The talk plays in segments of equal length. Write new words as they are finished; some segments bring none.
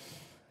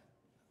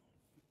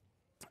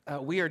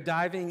We are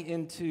diving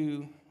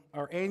into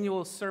our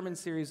annual sermon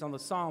series on the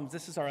Psalms.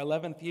 This is our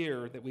 11th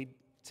year that we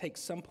take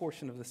some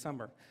portion of the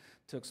summer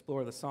to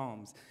explore the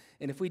Psalms.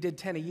 And if we did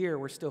 10 a year,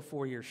 we're still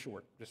 4 years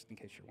short, just in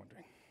case you're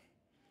wondering.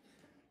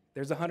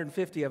 There's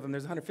 150 of them.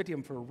 There's 150 of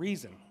them for a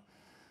reason.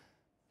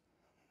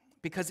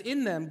 Because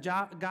in them,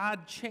 God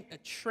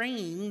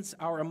trains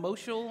our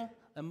emotional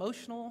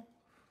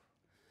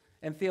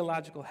and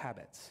theological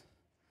habits.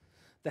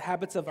 The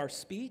habits of our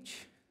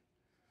speech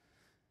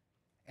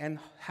and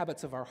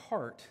habits of our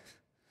heart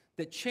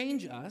that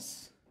change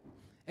us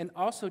and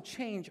also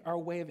change our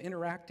way of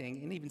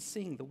interacting and even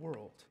seeing the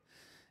world.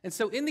 And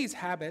so in these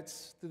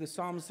habits, through the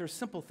Psalms, there's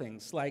simple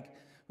things like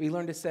we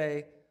learn to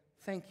say,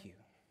 thank you,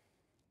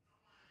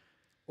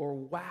 or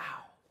wow.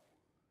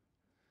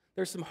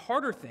 There's some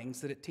harder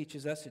things that it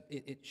teaches us,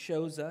 it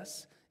shows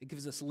us, it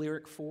gives us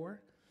lyric for,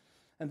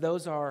 and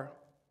those are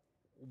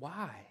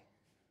why,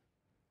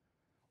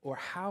 or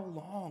how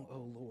long,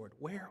 O Lord,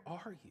 where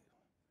are you?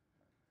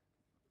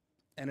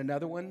 And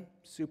another one,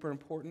 super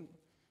important,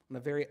 on a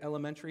very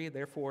elementary,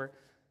 therefore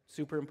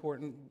super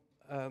important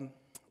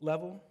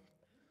level,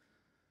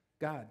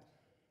 God,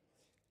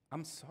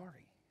 I'm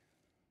sorry.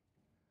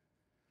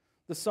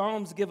 The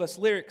Psalms give us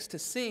lyrics to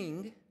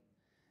sing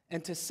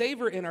and to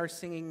savor in our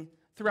singing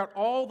throughout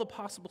all the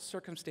possible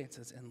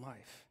circumstances in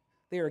life.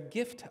 They are a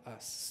gift to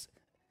us.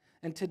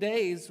 And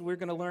today's, we're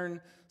going to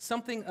learn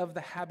something of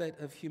the habit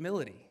of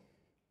humility,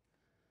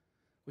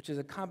 which is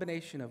a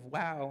combination of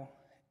wow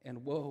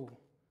and whoa.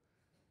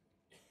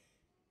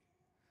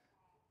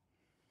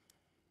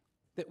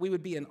 That we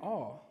would be in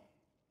awe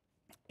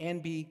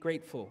and be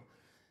grateful.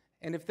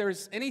 And if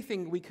there's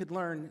anything we could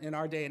learn in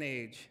our day and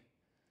age,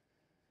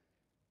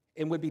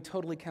 and would be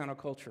totally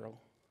countercultural,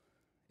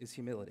 is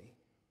humility.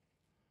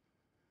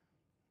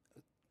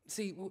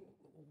 See,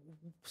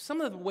 some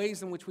of the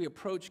ways in which we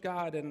approach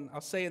God, and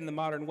I'll say in the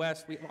modern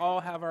West, we all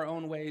have our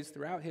own ways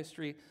throughout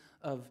history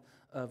of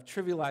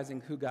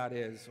trivializing who God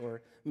is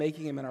or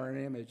making him in our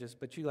own images,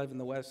 but you live in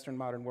the Western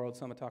modern world,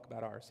 so I'm going to talk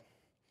about ours.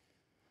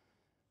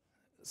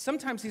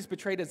 Sometimes he's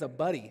portrayed as a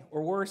buddy,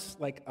 or worse,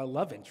 like a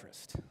love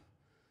interest.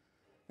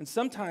 And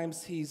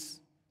sometimes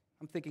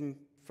I'm thinking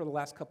for the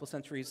last couple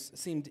centuries,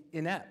 seemed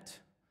inept,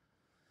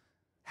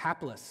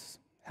 hapless,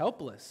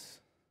 helpless,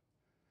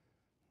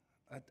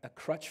 a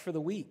crutch for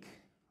the weak,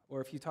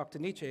 or if you talk to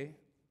Nietzsche,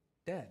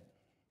 dead.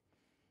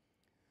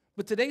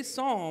 But today's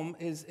psalm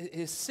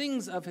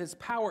sings of his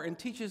power and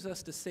teaches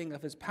us to sing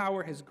of his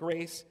power, his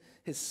grace,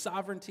 his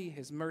sovereignty,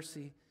 his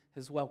mercy,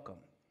 his welcome.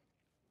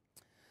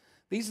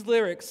 These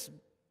lyrics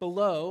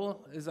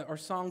below are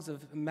songs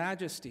of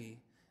majesty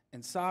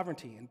and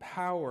sovereignty and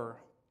power,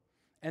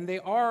 and they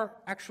are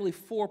actually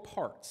 4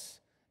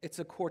 parts. It's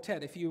a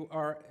quartet. If you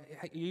are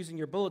using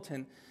your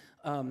bulletin,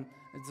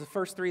 it's the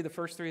first 3, the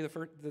first 3, the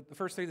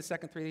first 3, the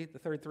second 3, the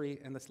third 3,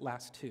 and the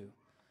last 2.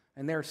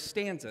 And they're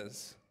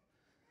stanzas.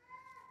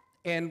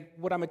 And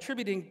what I'm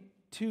attributing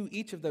to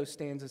each of those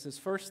stanzas is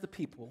first the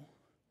people,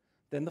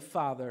 then the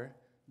Father,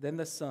 then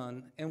the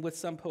Son, and with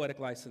some poetic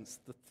license,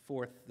 the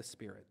fourth, the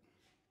Spirit.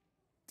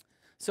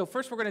 So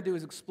first what we're going to do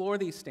is explore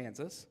these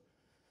stanzas,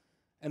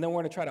 and then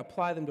we're going to try to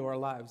apply them to our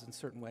lives in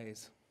certain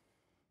ways.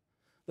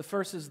 The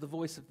first is the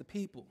voice of the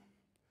people.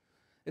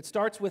 It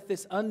starts with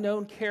this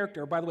unknown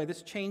character. By the way,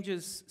 this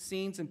changes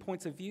scenes and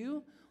points of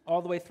view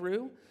all the way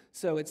through,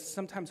 so it's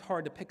sometimes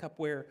hard to pick up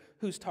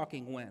who's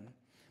talking when.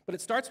 But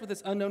it starts with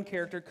this unknown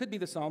character. It could be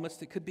the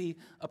psalmist. It could be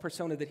a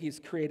persona that he's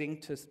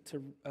creating to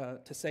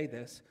say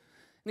this.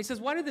 And he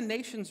says, why do the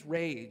nations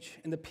rage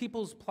and the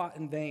peoples plot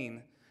in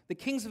vain? The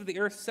kings of the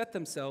earth set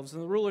themselves,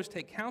 and the rulers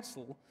take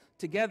counsel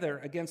together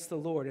against the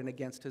Lord and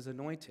against his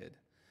anointed.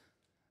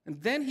 And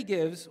then he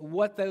gives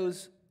what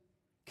those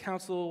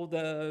counsel,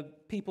 the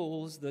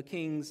peoples, the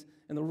kings,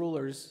 and the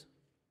rulers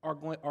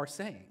are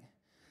saying.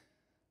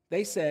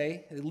 They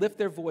lift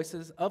their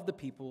voices of the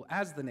people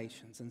as the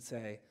nations and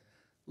say,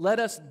 let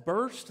us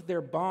burst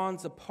their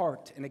bonds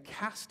apart and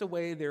cast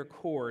away their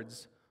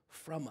cords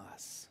from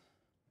us.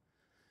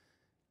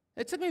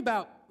 It took me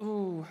about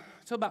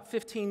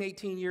 15,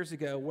 18 years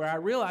ago where I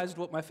realized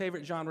what my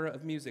favorite genre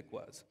of music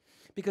was.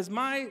 Because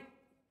my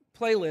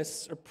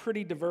playlists are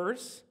pretty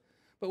diverse,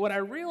 but what I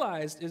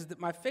realized is that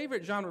my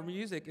favorite genre of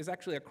music is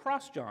actually a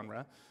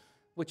cross-genre,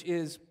 which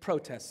is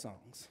protest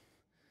songs.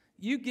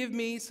 You give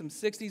me some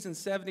 60s and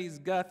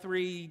 70s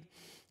Guthrie,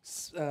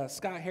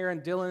 Scott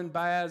Heron, Dylan,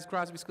 Baez,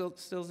 Crosby,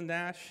 Stills, and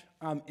Nash,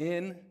 I'm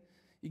in.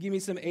 You give me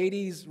some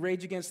 80s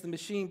Rage Against the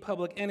Machine,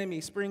 Public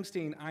Enemy,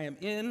 Springsteen, I am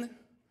in.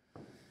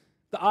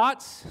 The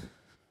aughts,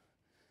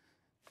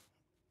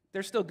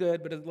 they're still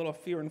good, but a little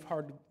fewer and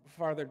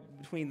farther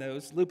between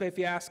those. Lupe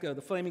Fiasco,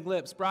 The Flaming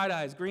Lips, Bright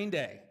Eyes, Green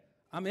Day,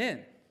 I'm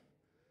in.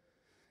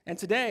 And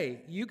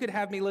today, you could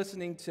have me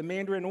listening to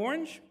Mandarin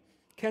Orange,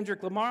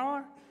 Kendrick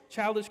Lamar,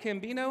 Childish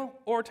Gambino,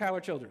 or Tyler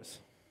Childers.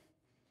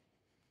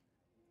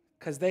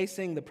 Because they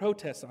sing the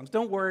protest songs.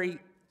 Don't worry,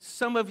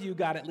 some of you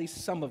got at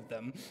least some of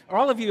them. Or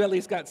all of you at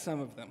least got some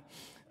of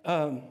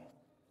them.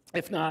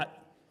 If not,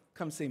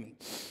 come see me.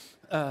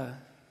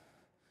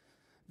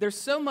 There's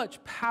so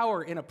much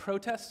power in a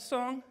protest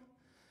song.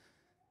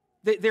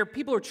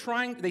 People are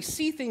trying, they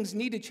see things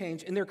need to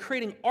change, and they're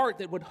creating art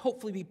that would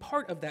hopefully be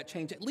part of that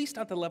change, at least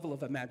at the level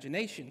of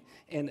imagination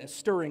and a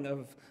stirring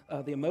of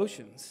the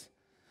emotions.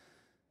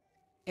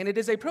 And it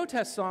is a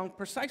protest song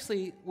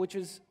precisely, which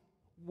is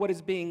what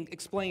is being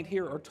explained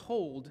here or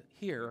told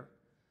here.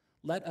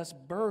 Let us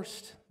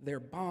burst their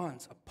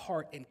bonds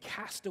apart and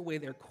cast away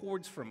their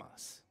cords from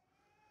us.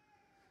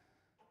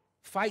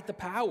 Fight the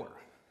power.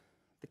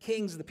 The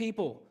kings, the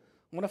people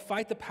want to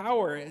fight the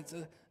power.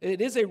 It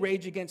is a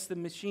rage against the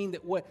machine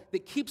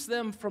that keeps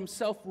them from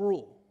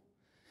self-rule.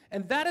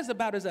 And that is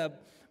about as a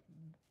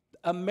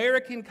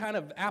American kind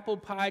of apple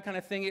pie kind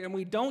of thing, and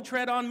we don't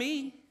tread on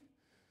me.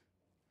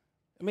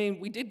 I mean,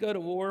 we did go to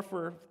war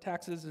for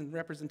taxes and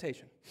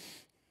representation.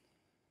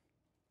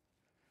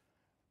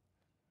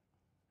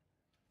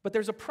 But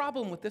there's a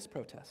problem with this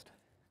protest,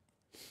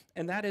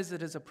 and that is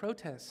it is a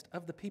protest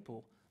of the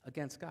people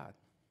against God.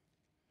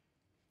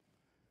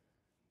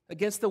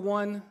 Against the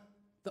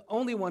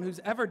only one who's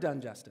ever done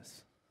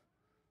justice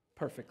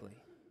perfectly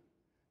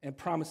and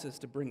promises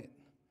to bring it.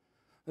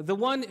 The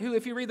one who,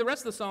 if you read the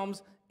rest of the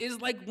Psalms,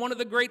 is like one of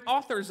the great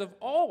authors of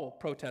all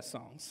protest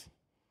songs.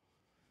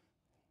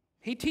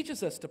 He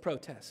teaches us to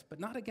protest, but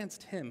not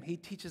against him. He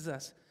teaches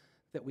us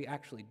that we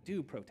actually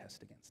do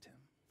protest against him.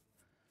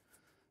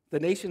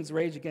 The nations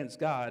rage against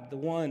God, the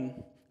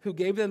one who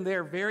gave them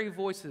their very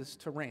voices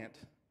to rant.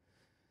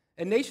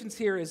 And nations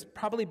here is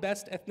probably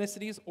best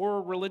ethnicities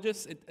or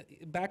religious.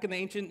 Back in the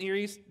ancient Near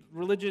East,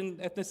 religion,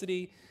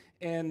 ethnicity,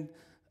 and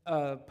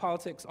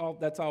politics,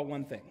 that's all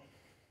one thing.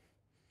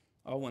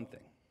 All one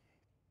thing.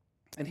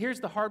 And here's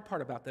the hard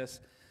part about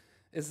this,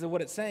 is that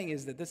what it's saying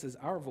is that this is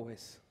our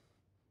voice.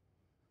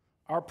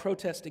 Our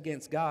protest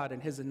against God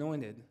and his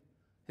anointed,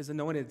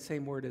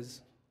 same word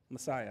as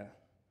Messiah.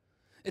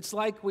 It's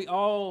like what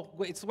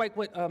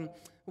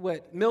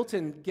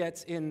Milton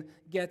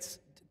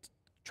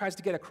tries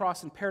to get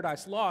across in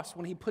Paradise Lost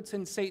when he puts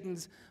in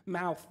Satan's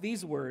mouth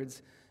these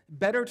words,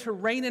 better to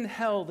reign in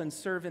hell than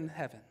serve in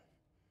heaven.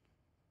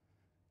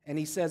 And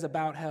he says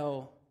about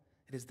hell,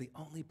 it is the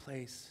only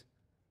place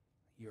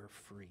you're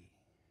free.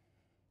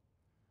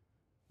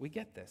 We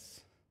get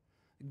this.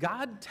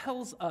 God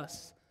tells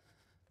us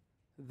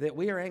that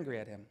we are angry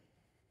at him.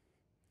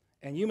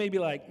 And you may be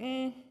like,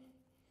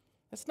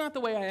 that's not the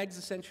way I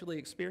existentially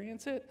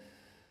experience it.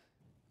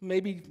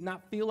 Maybe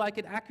not feel like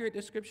an accurate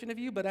description of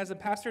you, but as a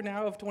pastor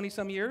now of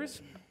 20-some years,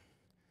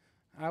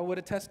 I would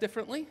attest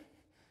differently.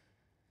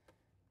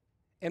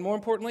 And more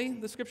importantly,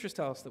 the scriptures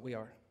tell us that we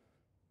are,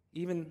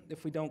 even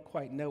if we don't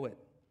quite know it.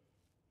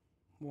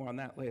 More on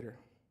that later.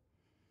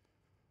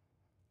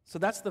 So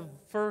that's the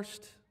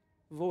first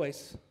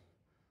voice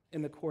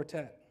in the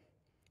quartet,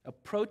 a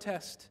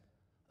protest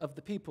of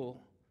the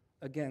people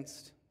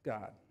against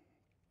God.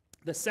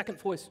 The second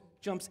voice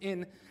jumps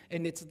in,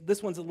 and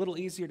this one's a little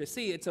easier to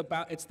see. It's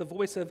the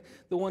voice of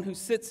the one who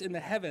sits in the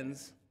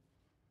heavens,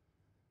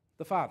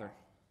 the Father.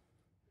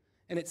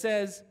 And it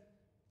says,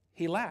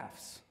 he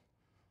laughs.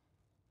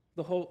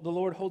 The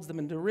Lord holds them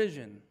in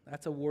derision.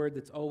 That's a word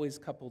that's always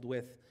coupled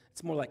with,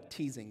 it's more like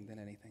teasing than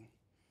anything.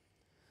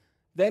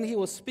 Then he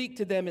will speak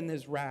to them in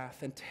his wrath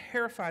and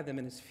terrify them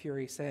in his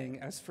fury, saying,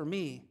 as for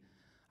me,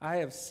 I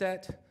have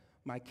set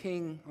my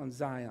king on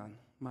Zion,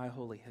 my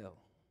holy hill.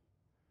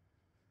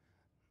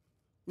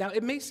 Now,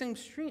 it may seem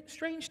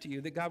strange to you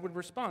that God would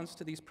respond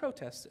to these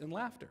protests in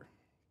laughter.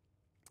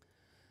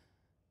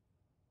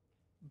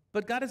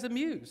 But God is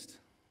amused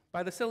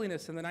by the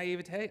silliness and the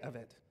naivete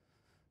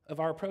of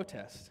our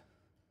protest.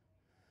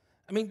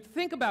 I mean,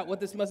 think about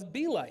what this must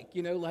be like.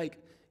 Like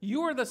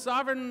you are the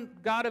sovereign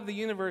God of the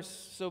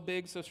universe, so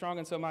big, so strong,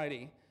 and so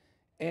mighty.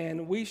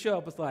 And we show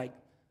up with like,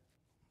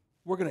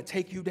 we're going to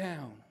take you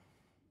down.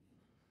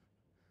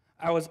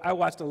 I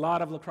watched a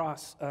lot of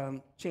lacrosse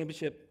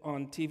championship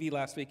on TV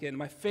last weekend.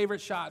 My favorite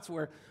shots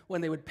were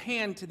when they would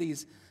pan to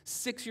these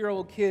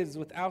 6-year-old kids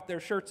without their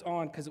shirts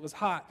on because it was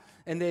hot,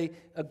 and a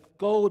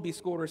goal would be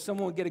scored or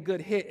someone would get a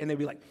good hit, and they'd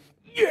be like,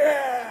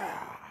 yeah!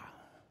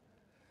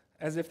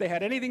 As if they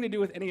had anything to do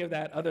with any of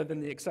that other than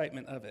the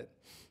excitement of it.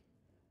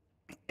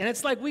 And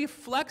it's like we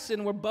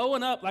flexing, we're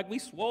bowing up like we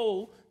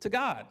swole to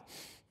God.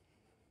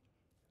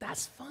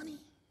 That's funny.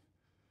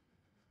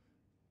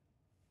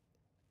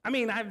 I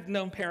mean, I've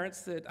known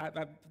parents that,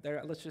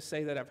 let's just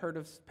say that I've heard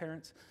of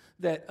parents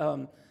that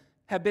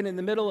have been in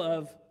the middle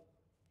of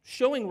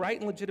showing right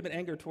and legitimate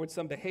anger towards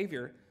some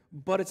behavior,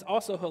 but it's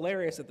also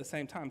hilarious at the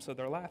same time, so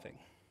they're laughing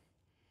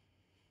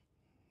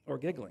or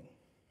giggling.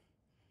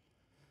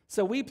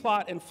 So we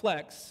plot and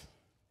flex,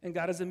 and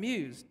God is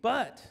amused,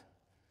 but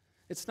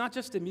it's not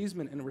just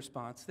amusement in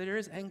response. There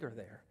is anger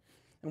there,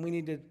 and we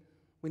need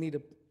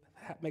to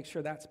make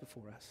sure that's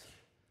before us.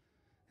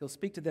 He'll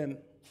speak to them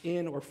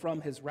in or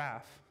from his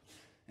wrath,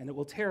 and it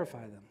will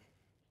terrify them.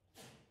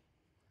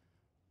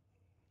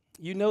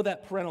 You know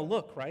that parental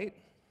look, right?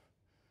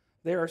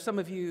 There are some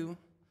of you,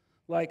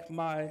 like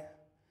my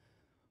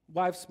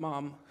wife's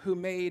mom, who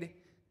made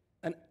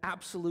an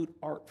absolute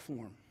art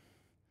form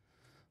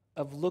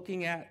of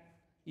looking at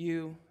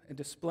you and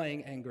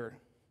displaying anger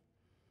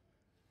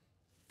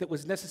that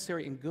was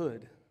necessary and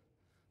good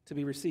to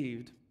be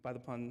received by the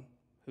one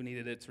who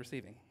needed its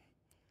receiving.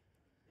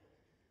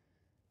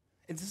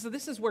 And so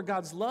this is where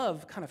God's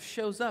love kind of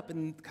shows up,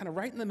 and kind of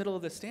right in the middle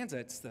of the stanza,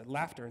 it's the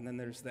laughter, and then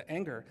there's the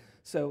anger.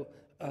 So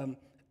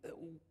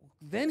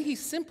then he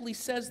simply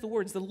says the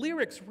words. The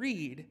lyrics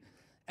read,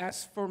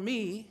 "As for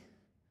me,"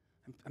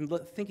 I'm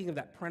thinking of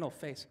that parental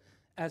face,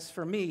 "As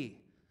for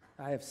me,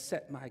 I have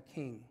set my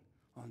king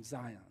on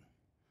Zion,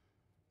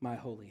 my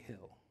holy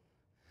hill."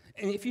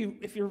 And if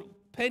you're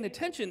paying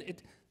attention,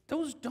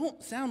 those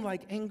don't sound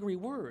like angry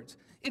words.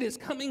 It is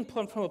coming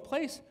from a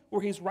place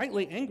where he's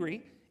rightly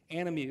angry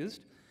and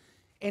amused,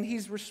 and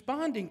he's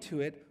responding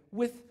to it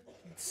with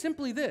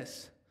simply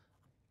this: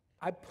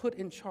 "I put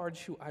in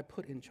charge who I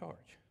put in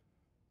charge."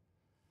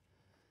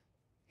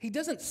 He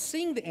doesn't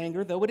sing the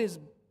anger, though it is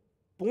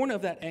born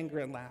of that anger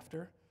and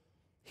laughter.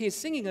 He is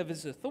singing of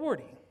his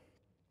authority.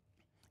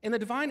 And the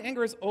divine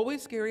anger is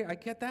always scary, I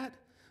get that,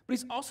 but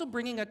he's also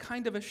bringing a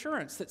kind of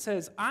assurance that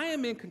says, I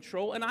am in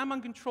control, and I'm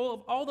in control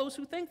of all those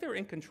who think they're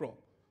in control.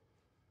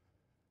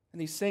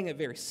 And he's saying it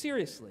very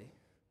seriously,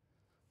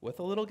 with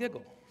a little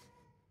giggle.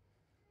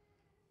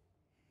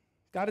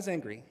 God is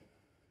angry,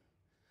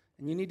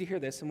 and you need to hear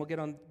this, and we'll get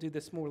on do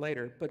this more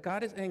later, but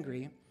God is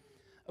angry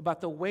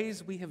about the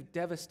ways we have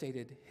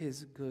devastated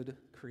his good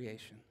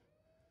creation,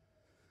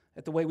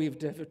 at the way we've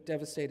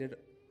devastated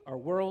our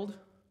world,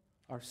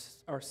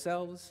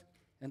 ourselves,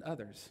 and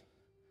others.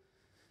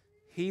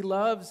 He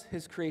loves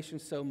his creation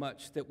so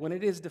much that when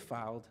it is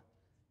defiled,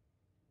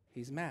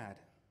 he's mad.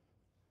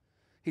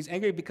 He's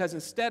angry because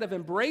instead of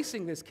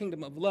embracing this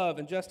kingdom of love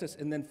and justice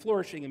and then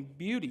flourishing in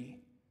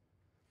beauty,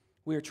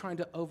 we are trying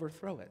to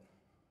overthrow it.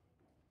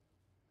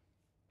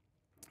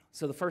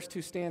 So the first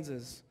two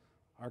stanzas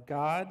are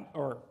God,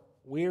 or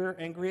we're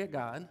angry at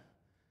God.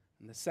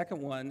 And the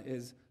second one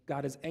is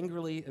God is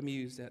angrily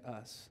amused at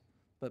us,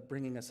 but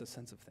bringing us a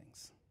sense of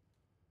things.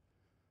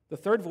 The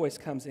third voice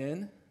comes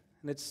in,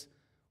 and it's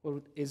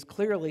what is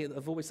clearly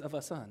the voice of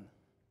a son.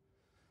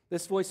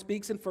 This voice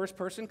speaks in first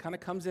person, kind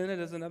of comes in it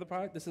as another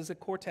product. This is a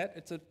quartet.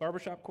 It's a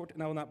barbershop quartet.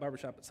 No, not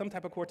barbershop, but some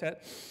type of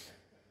quartet.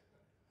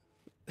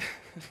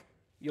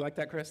 You like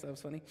that, Chris? That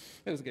was funny.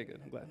 It was good.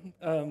 I'm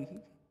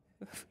glad.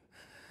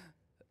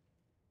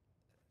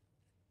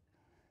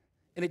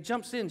 And it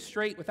jumps in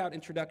straight without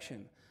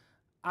introduction.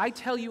 I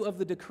tell you of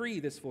the decree,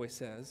 this voice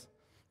says.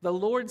 The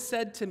Lord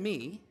said to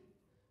me,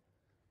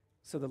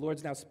 so the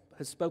Lord now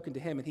has spoken to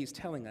him, and he's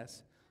telling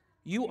us,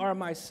 you are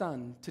my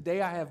son.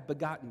 Today I have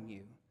begotten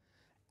you.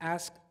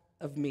 Ask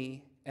of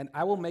me, and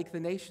I will make the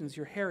nations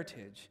your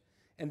heritage,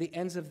 and the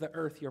ends of the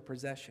earth your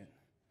possession.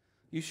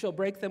 You shall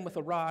break them with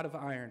a rod of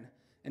iron,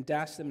 and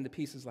dash them into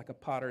pieces like a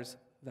potter's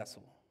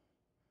vessel.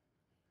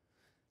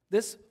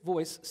 This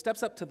voice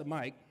steps up to the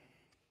mic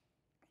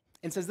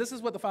and says, this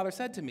is what the Father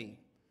said to me,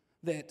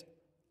 that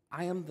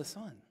I am the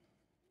Son.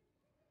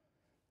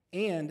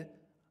 And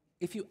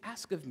if you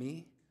ask of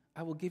me,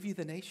 I will give you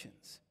the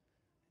nations.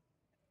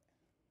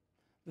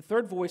 The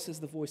third voice is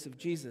the voice of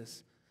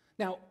Jesus.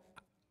 Now,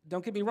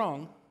 don't get me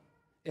wrong,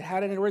 it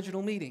had an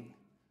original meaning.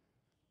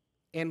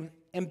 And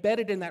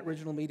embedded in that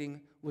original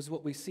meaning was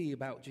what we see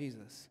about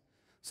Jesus.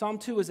 Psalm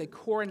 2 is a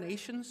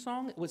coronation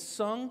song. It was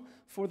sung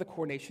for the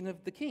coronation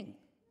of the king.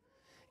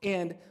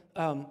 And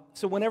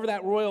so whenever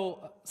that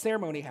royal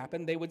ceremony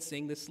happened, they would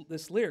sing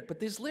this lyric. But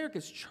this lyric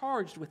is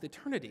charged with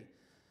eternity.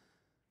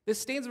 This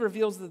stanza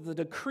reveals the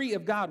decree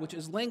of God, which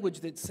is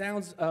language that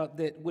sounds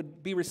that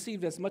would be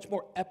received as much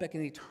more epic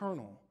and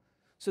eternal.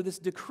 So this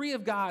decree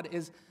of God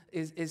is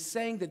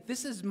saying that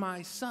this is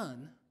my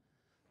son.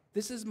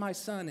 This is my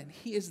son, and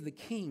he is the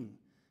king.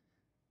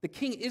 The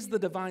king is the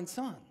divine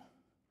son.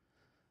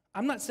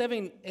 I'm not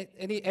saying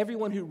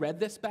everyone who read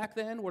this back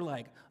then were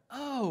like,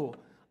 oh,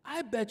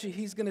 I bet you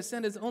he's going to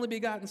send his only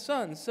begotten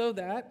son so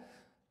that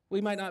we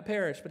might not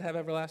perish but have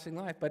everlasting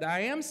life. But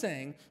I am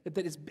saying that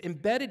it's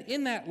embedded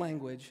in that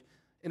language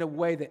in a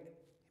way that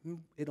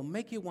it'll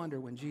make you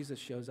wonder when Jesus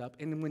shows up.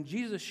 And when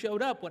Jesus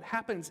showed up, what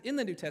happens in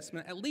the New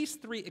Testament, at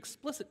least 3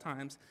 explicit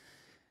times,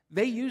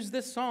 they use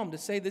this psalm to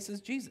say this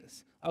is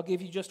Jesus. I'll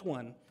give you just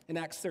one in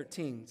Acts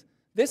 13.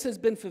 This has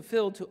been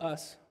fulfilled to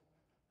us,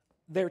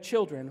 their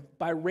children,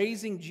 by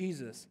raising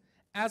Jesus,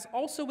 as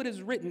also it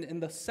is written in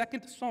the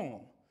second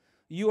psalm,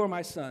 you are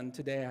my son,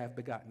 today I have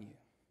begotten you.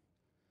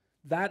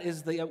 That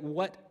is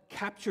what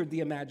captured the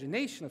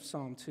imagination of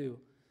Psalm 2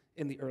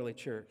 in the early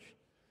church.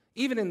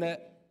 Even in the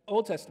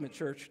Old Testament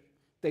church,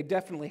 they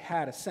definitely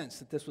had a sense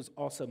that this was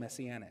also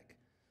messianic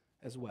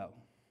as well.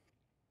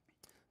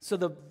 So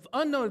the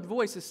unknown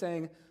voice is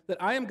saying that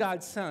I am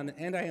God's son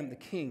and I am the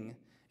king,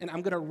 and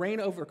I'm going to reign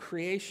over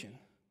creation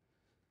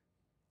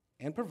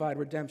and provide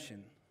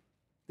redemption.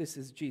 This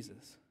is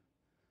Jesus.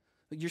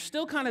 But you're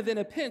still kind of in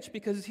a pinch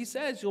because he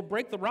says you'll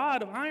break the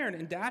rod of iron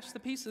and dash the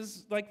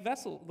pieces like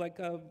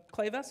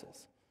clay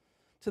vessels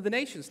to the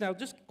nations. Now,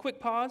 just quick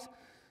pause.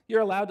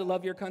 You're allowed to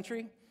love your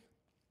country,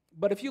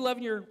 but if you love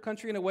your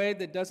country in a way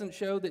that doesn't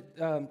show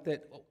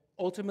that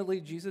ultimately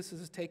Jesus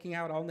is taking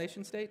out all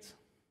nation states,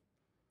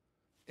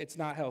 it's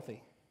not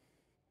healthy.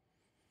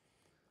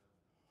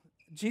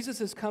 Jesus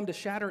has come to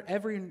shatter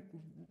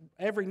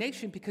every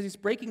nation because he's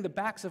breaking the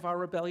backs of our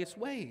rebellious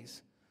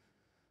ways.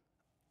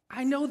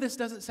 I know this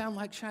doesn't sound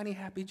like shiny,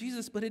 happy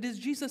Jesus, but it is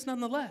Jesus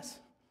nonetheless.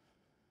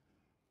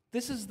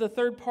 This is the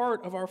third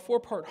part of our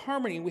four-part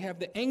harmony. We have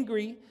the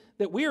angry,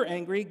 that we are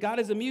angry, God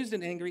is amused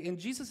and angry, and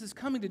Jesus is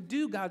coming to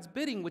do God's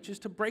bidding, which is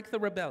to break the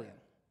rebellion.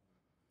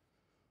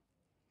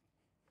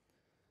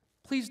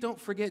 Please don't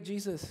forget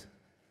Jesus.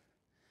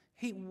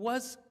 He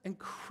was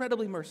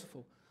incredibly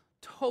merciful,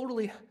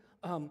 totally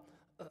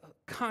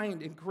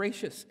kind and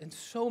gracious in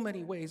so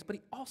many ways, but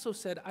he also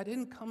said, I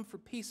didn't come for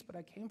peace, but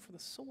I came for the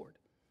sword.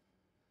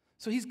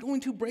 So he's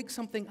going to break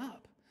something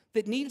up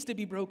that needs to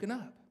be broken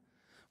up.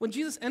 When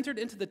Jesus entered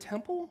into the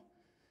temple,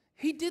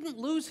 he didn't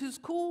lose his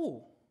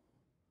cool.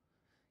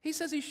 He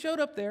says he showed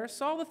up there,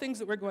 saw the things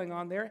that were going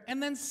on there,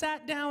 and then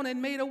sat down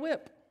and made a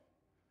whip.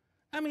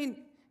 I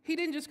mean, he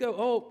didn't just go,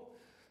 oh,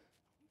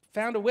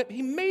 found a whip.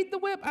 He made the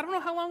whip. I don't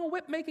know how long a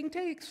whip making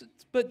takes,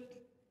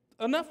 but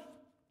enough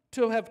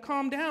to have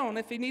calmed down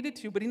if he needed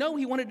to. But he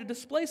wanted to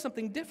display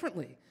something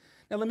differently.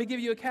 Now, let me give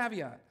you a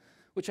caveat,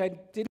 which I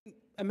didn't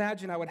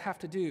imagine I would have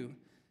to do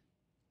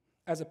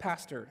as a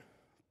pastor.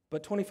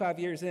 But 25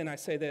 years in, I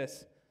say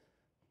this.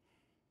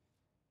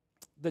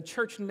 The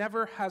church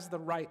never has the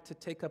right to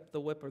take up the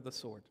whip or the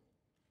sword.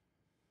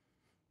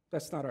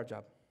 That's not our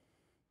job.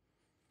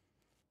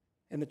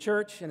 In the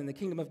church and in the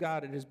kingdom of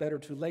God, it is better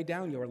to lay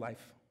down your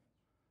life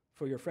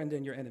for your friend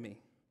and your enemy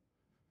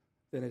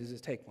than it is to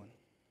take one.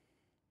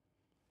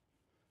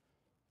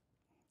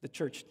 The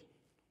church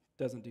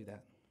doesn't do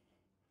that.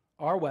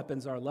 Our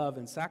weapons are love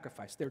and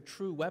sacrifice. They're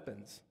true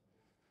weapons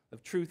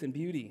of truth and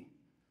beauty,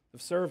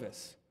 of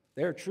service.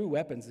 They're true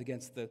weapons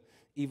against the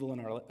evil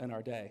in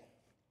our day.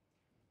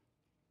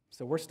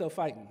 So we're still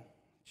fighting,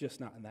 just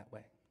not in that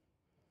way.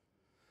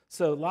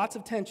 So lots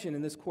of tension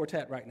in this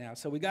quartet right now.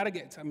 So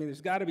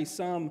there's got to be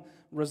some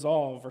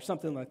resolve or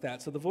something like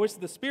that. So the voice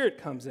of the Spirit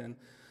comes in.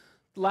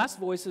 The last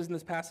voices in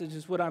this passage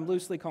is what I'm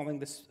loosely calling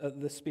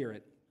the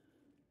Spirit.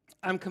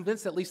 I'm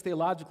convinced, at least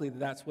theologically, that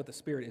that's what the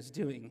Spirit is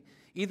doing,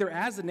 either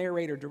as the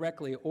narrator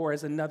directly or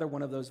as another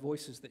one of those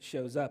voices that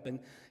shows up. And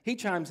he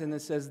chimes in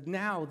and says,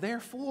 now,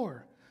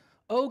 therefore,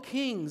 O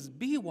kings,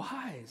 be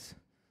wise,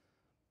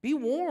 be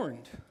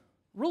warned,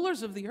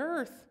 rulers of the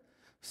earth,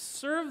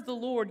 serve the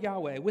Lord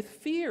Yahweh with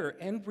fear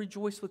and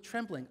rejoice with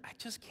trembling. I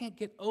just can't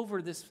get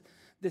over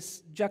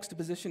this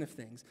juxtaposition of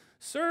things.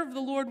 Serve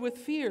the Lord with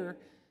fear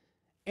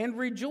and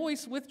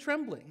rejoice with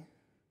trembling.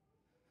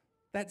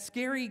 That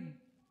scary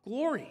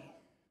glory.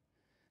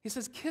 He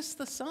says, kiss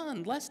the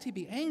Son, lest he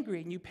be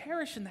angry and you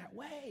perish in that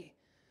way.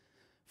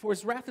 For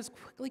his wrath is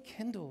quickly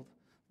kindled.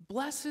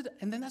 Blessed,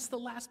 and then that's the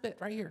last bit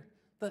right here.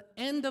 The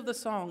end of the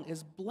song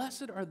is,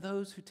 blessed are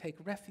those who take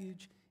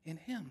refuge in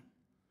him.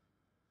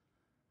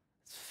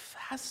 It's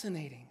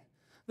fascinating.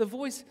 The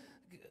voice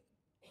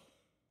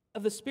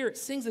of the Spirit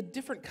sings a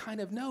different kind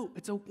of note.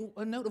 It's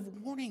a note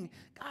of warning.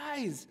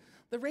 Guys,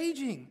 the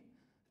raging,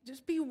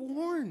 just be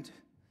warned.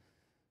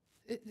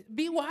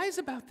 Be wise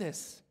about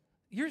this.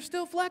 You're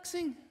still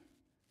flexing.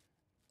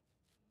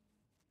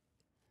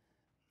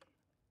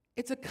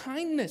 It's a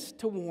kindness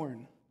to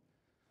warn.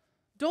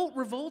 Don't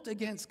revolt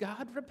against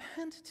God,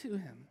 repent to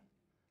him.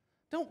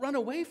 Don't run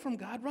away from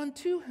God, run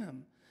to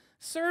him.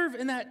 Serve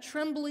in that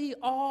trembly,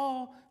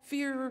 awe,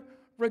 fear,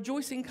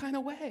 rejoicing kind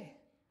of way.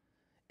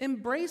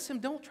 Embrace him,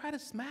 don't try to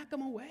smack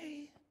him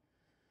away.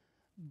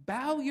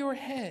 Bow your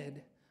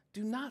head,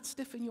 do not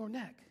stiffen your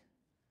neck.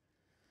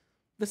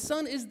 The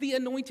Son is the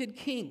anointed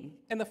king,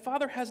 and the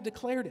Father has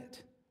declared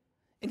it.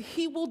 And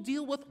he will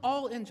deal with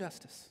all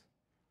injustice.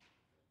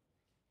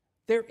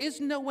 There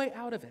is no way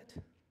out of it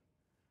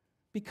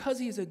because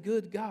he's a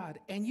good God.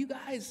 And you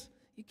guys,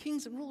 you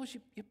kings and rulers,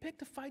 you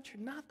picked a fight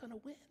you're not going to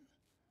win.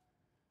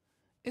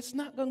 It's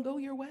not going to go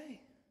your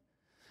way.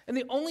 And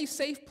the only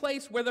safe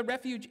place where the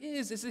refuge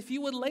is if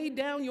you would lay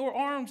down your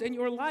arms and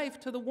your life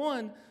to the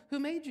one who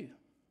made you.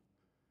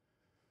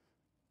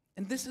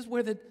 And this is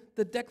where the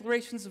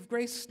declarations of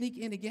grace sneak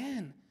in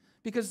again.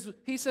 Because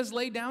he says,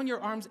 lay down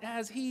your arms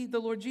as he, the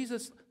Lord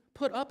Jesus,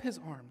 put up his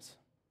arms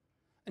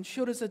and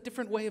showed us a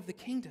different way of the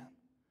kingdom.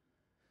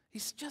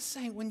 He's just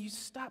saying,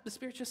 the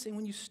Spirit's just saying,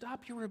 when you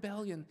stop your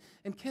rebellion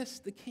and kiss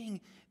the King,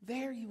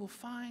 there you will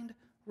find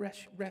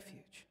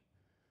refuge.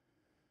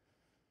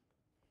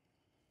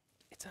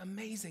 It's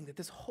amazing that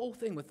this whole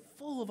thing,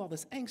 full of all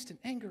this angst and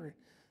anger,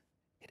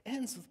 it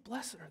ends with,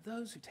 blessed are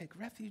those who take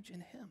refuge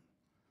in him.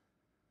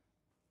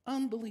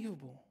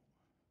 Unbelievable.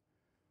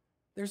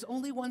 There's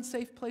only one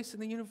safe place in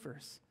the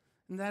universe,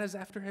 and that is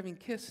after having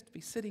kissed,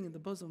 be sitting in the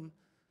bosom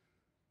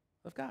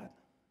of God.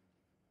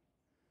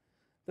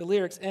 The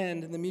lyrics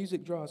end, and the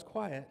music draws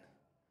quiet,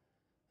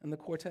 and the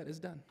quartet is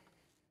done.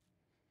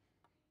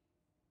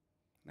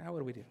 Now what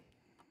do we do?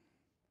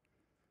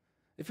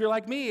 If you're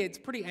like me, it's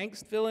pretty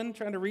angst-filling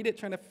trying to read it,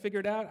 trying to figure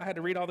it out. I had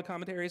to read all the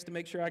commentaries to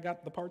make sure I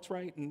got the parts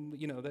right, and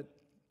that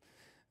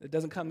it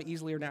doesn't come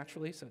easily or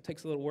naturally, so it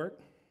takes a little work.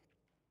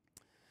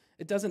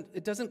 It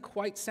doesn't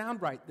quite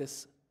sound right,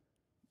 this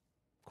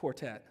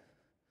quartet.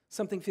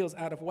 Something feels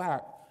out of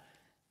whack.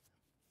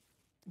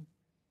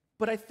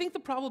 But I think the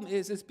problem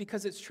is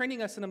because it's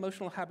training us in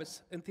emotional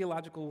habits and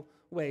theological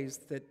ways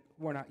that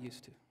we're not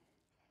used to.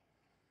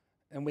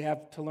 And we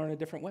have to learn a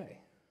different way.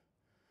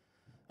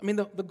 I mean,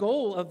 the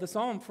goal of the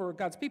psalm for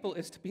God's people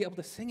is to be able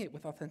to sing it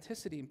with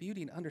authenticity and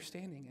beauty and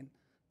understanding and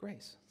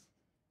grace.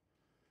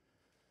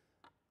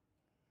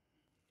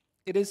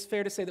 It is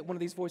fair to say that one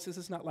of these voices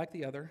is not like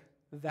the other.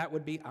 That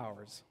would be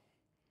ours.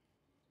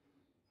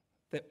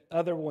 That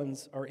other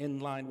ones are in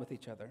line with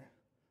each other.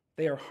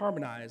 They are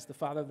harmonized, the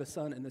Father, the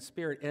Son, and the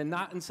Spirit, and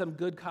not in some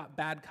good cop,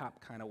 bad cop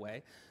kind of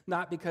way.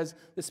 Not because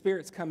the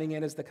Spirit's coming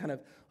in as the kind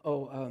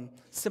of,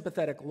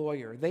 sympathetic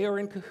lawyer. They are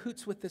in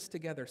cahoots with this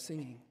together,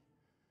 singing.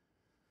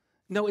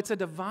 No, it's a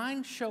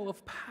divine show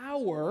of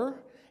power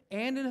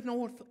and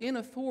in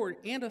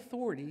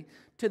authority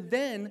to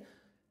then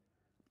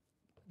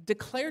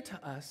declare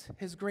to us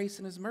his grace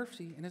and his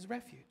mercy and his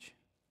refuge.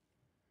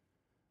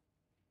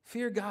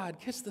 Fear God,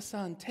 kiss the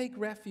Son, take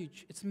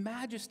refuge, its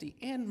majesty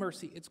and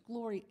mercy, its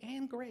glory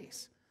and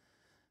grace.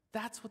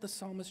 That's what the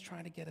psalm is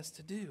trying to get us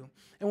to do.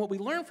 And what we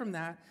learn from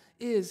that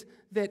is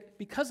that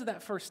because of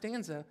that first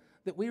stanza,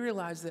 that we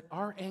realize that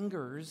our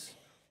angers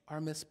are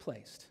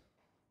misplaced.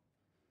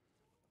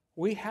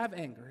 We have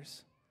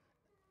angers,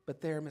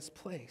 but they're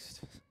misplaced.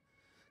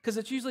 Because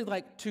it's usually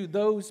like to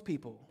those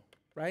people,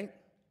 right?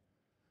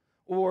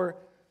 Or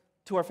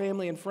to our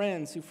family and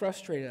friends who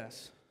frustrate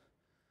us.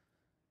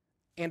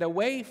 And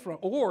away from,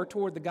 or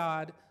toward the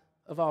God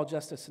of all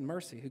justice and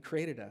mercy who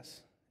created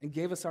us and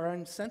gave us our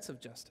own sense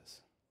of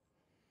justice.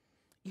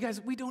 You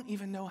guys, we don't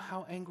even know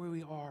how angry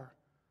we are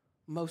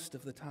most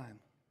of the time.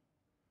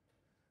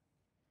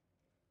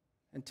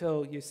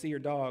 Until you see your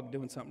dog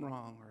doing something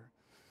wrong, or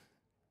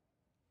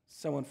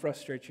someone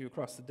frustrates you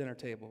across the dinner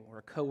table, or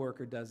a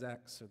coworker does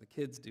X, or the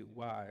kids do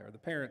Y, or the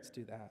parents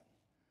do that.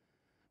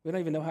 We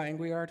don't even know how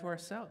angry we are to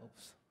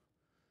ourselves.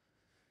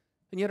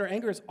 And yet our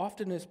anger is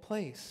often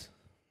misplaced.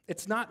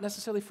 It's not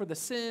necessarily for the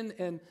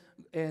sin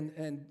and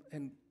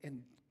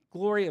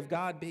glory of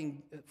God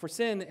being, for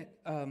sin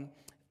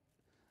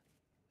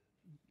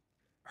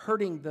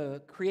hurting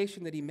the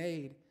creation that he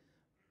made,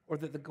 or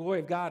that the glory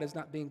of God is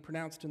not being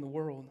pronounced in the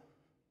world.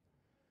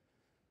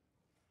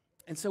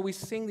 And so we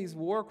sing these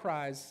war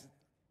cries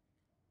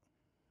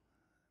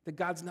that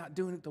God's not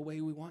doing it the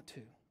way we want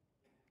to.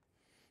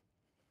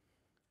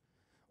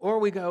 Or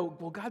we go,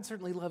 well, God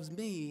certainly loves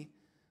me,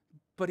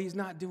 but he's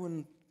not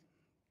doing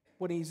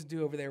what he needs to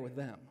do over there with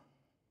them.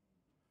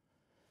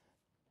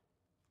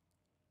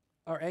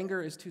 Our anger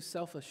is too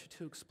selfish,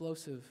 too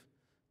explosive,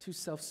 too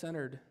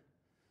self-centered,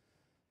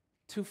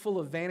 too full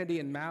of vanity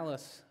and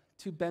malice,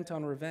 too bent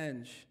on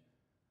revenge.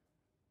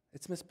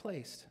 It's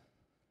misplaced.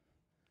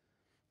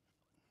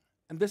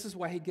 And this is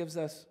why he gives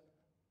us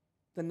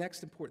the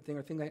next important thing,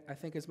 or thing that I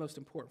think is most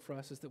important for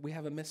us, is that we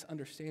have a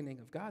misunderstanding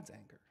of God's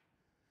anger.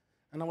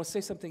 And I want to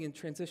say something in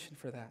transition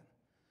for that.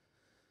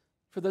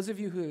 For those of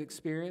you who have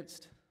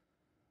experienced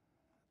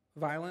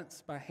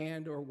violence by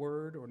hand or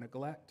word or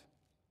neglect,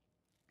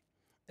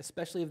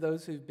 especially of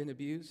those who've been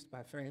abused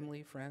by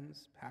family,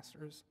 friends,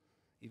 pastors,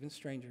 even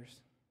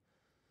strangers,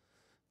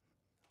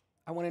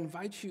 I want to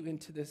invite you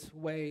into this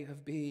way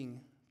of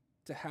being,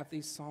 to have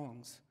these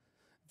songs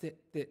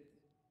that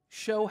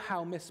show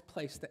how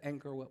misplaced the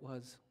anger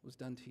was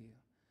done to you,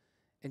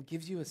 and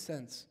gives you a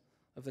sense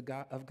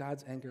of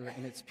God's anger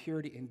and its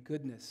purity and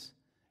goodness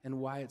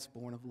and why it's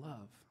born of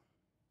love.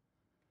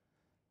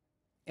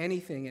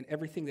 Anything and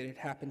everything that had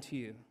happened to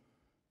you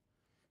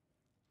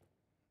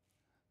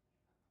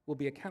will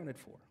be accounted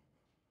for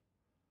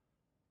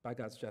by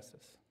God's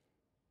justice.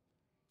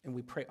 And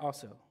we pray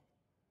also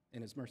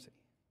in his mercy.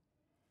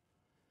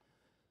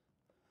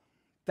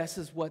 This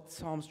is what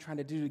Psalm's trying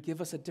to do, to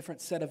give us a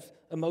different set of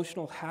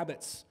emotional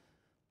habits,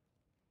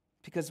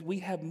 because we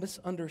have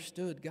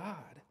misunderstood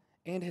God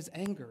and his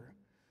anger.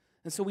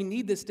 And so we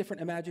need this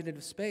different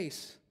imaginative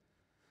space,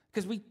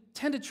 because we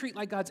tend to treat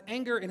like God's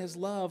anger and his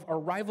love are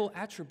rival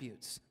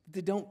attributes.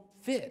 They don't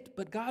fit,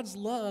 but God's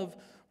love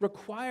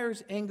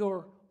requires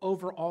anger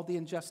over all the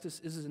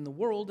injustices in the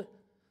world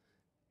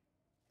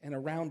and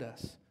around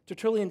us.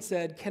 Tertullian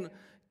said,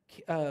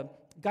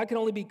 God can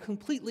only be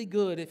completely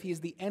good if he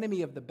is the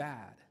enemy of the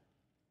bad.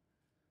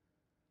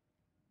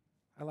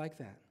 I like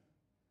that.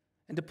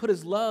 And to put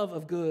his love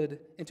of good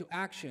into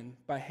action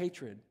by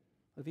hatred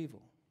of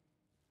evil.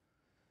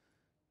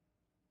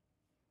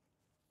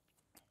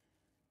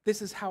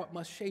 This is how it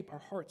must shape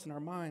our hearts and our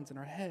minds and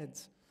our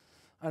heads.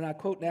 And I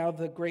quote now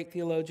the great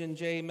theologian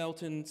J.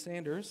 Melton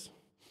Sanders.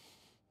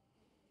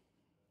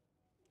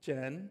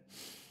 Jen.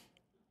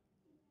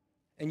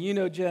 And you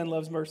know Jen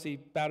loves mercy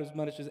about as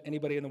much as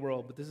anybody in the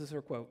world, but this is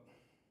her quote.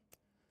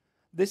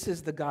 "This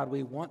is the God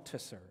we want to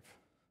serve,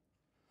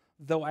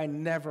 though I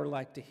never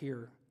like to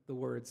hear the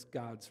words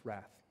God's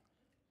wrath.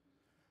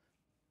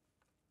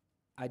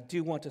 I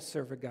do want to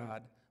serve a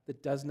God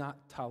that does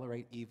not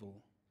tolerate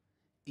evil,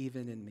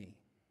 even in me."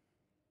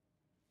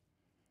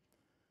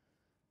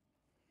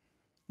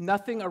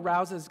 Nothing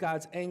arouses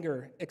God's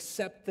anger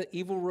except the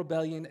evil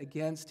rebellion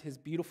against his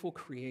beautiful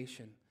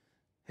creation,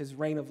 his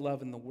reign of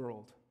love in the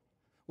world,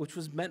 which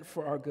was meant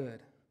for our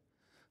good.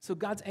 So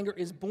God's anger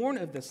is born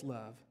of this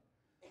love.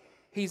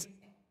 He's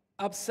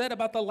upset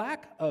about the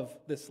lack of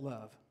this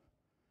love.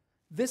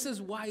 This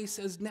is why he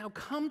says, now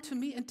come to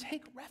me and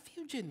take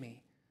refuge in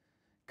me.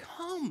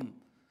 Come.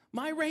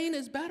 My reign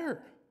is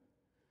better.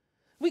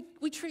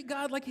 We treat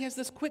God like he has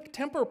this quick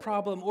temper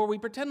problem, or we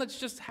pretend it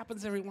just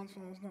happens every once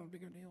in a while. It's not a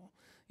bigger deal.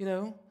 You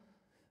know?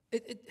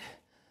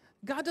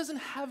 God doesn't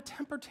have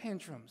temper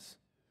tantrums.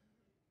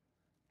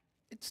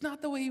 It's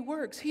not the way he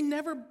works. He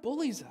never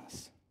bullies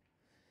us.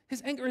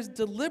 His anger is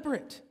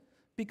deliberate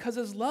because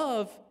his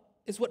love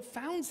is what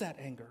founds that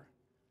anger.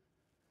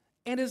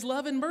 And his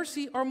love and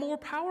mercy are more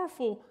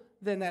powerful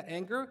than that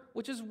anger,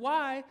 which is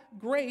why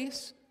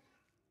grace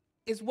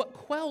is what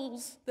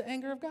quells the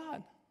anger of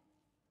God.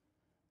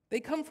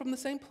 They come from the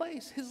same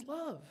place, his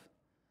love.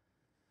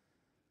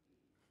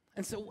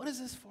 And so what is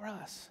this for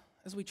us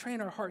as we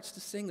train our hearts to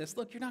sing this?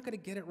 Look, you're not going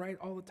to get it right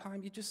all the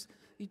time. It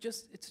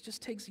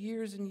just takes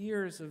years and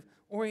years of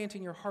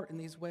orienting your heart in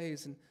these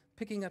ways and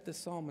picking up this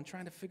psalm and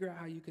trying to figure out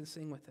how you can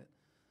sing with it.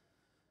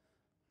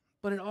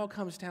 But it all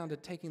comes down to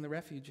taking the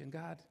refuge in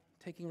God,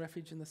 taking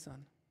refuge in the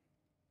Son.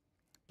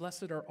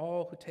 Blessed are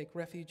all who take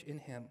refuge in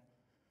him.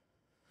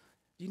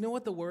 Do you know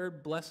what the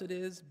word blessed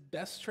is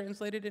best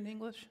translated in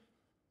English?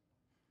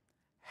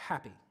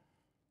 Happy.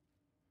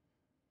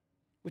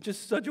 Which is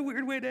such a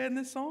weird way to end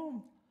this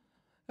psalm.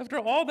 After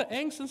all the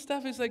angst and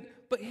stuff, it's like,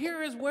 but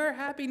here is where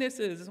happiness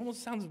is. It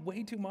almost sounds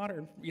way too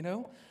modern, you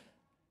know?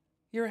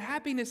 Your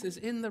happiness is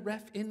in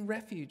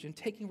refuge and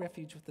taking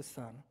refuge with the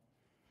Son.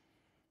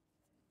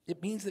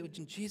 It means that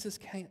when Jesus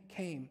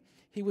came,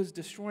 he was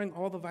destroying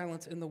all the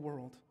violence in the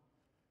world,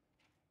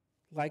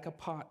 like a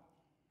pot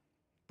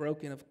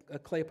broken, a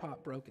clay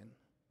pot broken.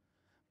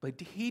 But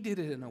he did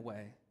it in a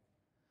way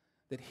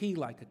that he,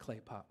 like a clay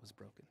pot, was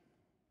broken.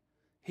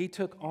 He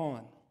took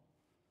on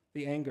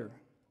the anger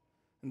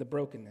and the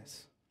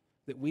brokenness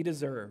that we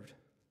deserved.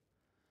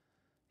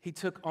 He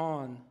took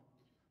on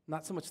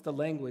not so much the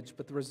language,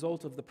 but the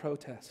result of the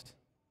protest.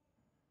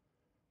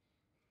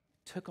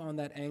 Took on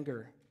that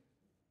anger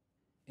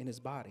in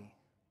his body.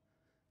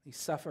 He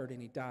suffered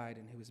and he died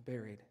and he was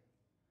buried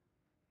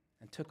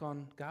and took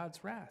on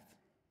God's wrath.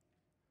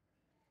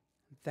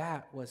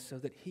 That was so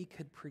that he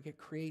could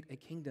create a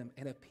kingdom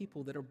and a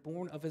people that are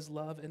born of his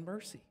love and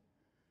mercy.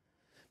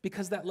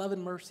 Because that love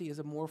and mercy is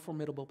a more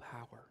formidable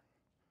power.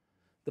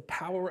 The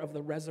power of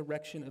the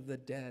resurrection of the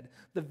dead,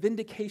 the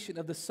vindication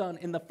of the Son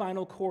in the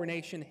final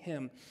coronation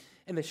hymn,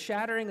 and the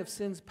shattering of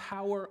sin's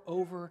power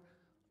over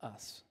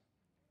us.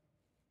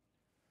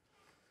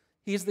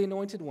 He is the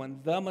anointed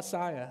one, the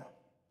Messiah,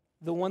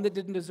 the one that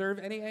didn't deserve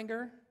any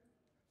anger.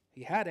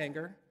 He had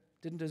anger,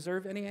 didn't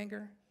deserve any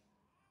anger.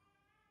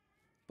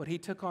 But he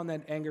took on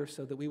that anger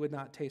so that we would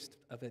not taste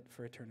of it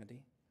for eternity.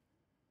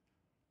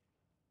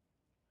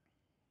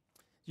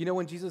 You know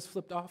when Jesus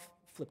flipped over?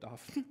 It's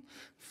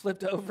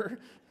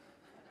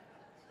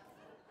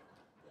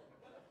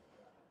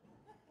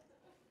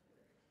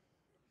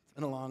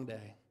been a long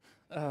day.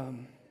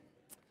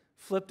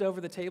 Flipped over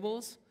the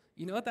tables.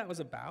 You know what that was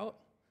about?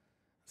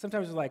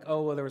 Sometimes it's like,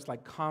 oh, well, there was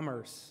like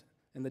commerce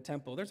in the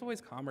temple. There's always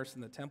commerce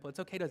in the temple. It's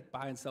okay to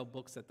buy and sell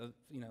books at the,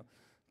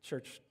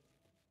 church,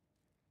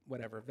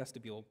 whatever,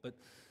 vestibule, but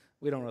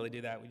we don't really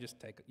do that. We just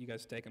you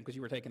guys take them because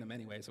you were taking them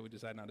anyway, so we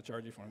decided not to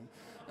charge you for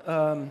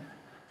them.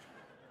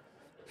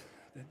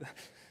 The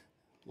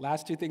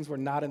last two things were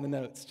not in the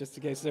notes, just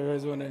in case there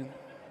was one.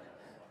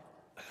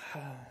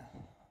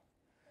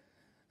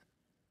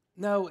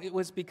 No, it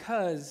was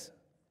because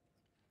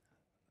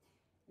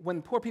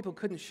when poor people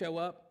couldn't show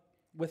up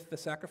with the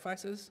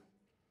sacrifices,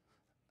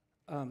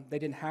 they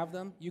didn't have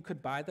them, you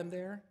could buy them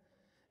there,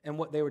 and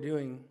what they were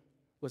doing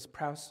was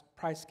price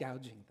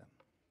gouging them.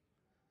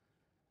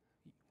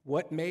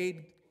 What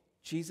made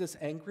Jesus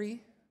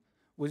angry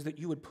was that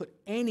you would put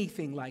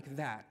anything like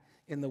that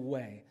in the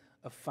way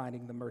of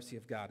finding the mercy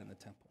of God in the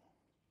temple.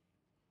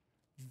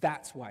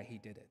 That's why he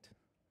did it.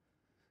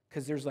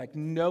 Because there's like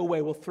no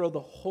way we'll throw the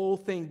whole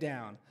thing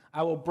down.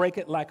 I will break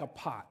it like a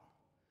pot.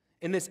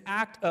 In this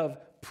act of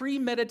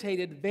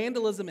premeditated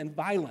vandalism and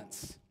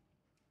violence,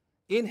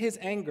 in his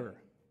anger,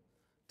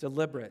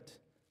 deliberate,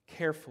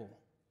 careful,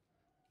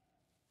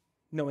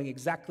 knowing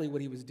exactly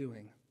what he was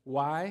doing.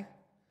 Why?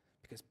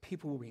 Because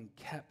people were being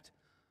kept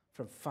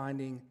from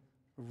finding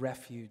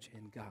refuge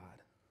in God.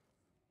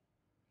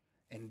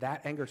 And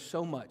that anger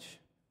so much,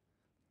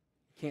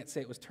 you can't say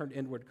it was turned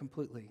inward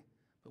completely,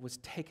 but was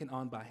taken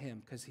on by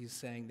him because he's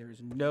saying there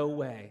is no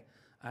way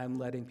I'm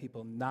letting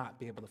people not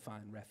be able to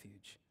find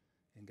refuge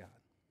in God.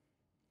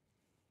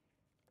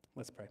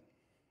 Let's pray.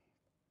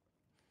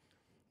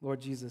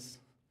 Lord Jesus,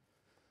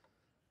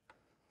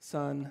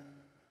 Son,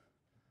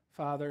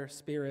 Father,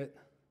 Spirit,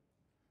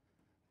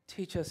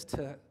 teach us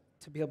to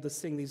be able to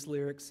sing these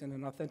lyrics in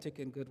an authentic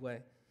and good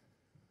way.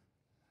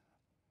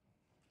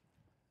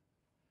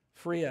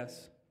 Free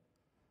us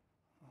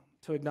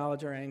to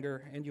acknowledge our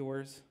anger and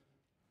yours,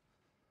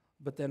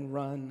 but then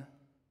run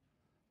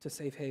to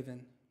safe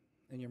haven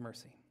in your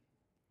mercy.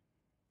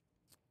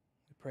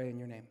 We pray in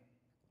your name.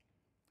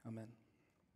 Amen.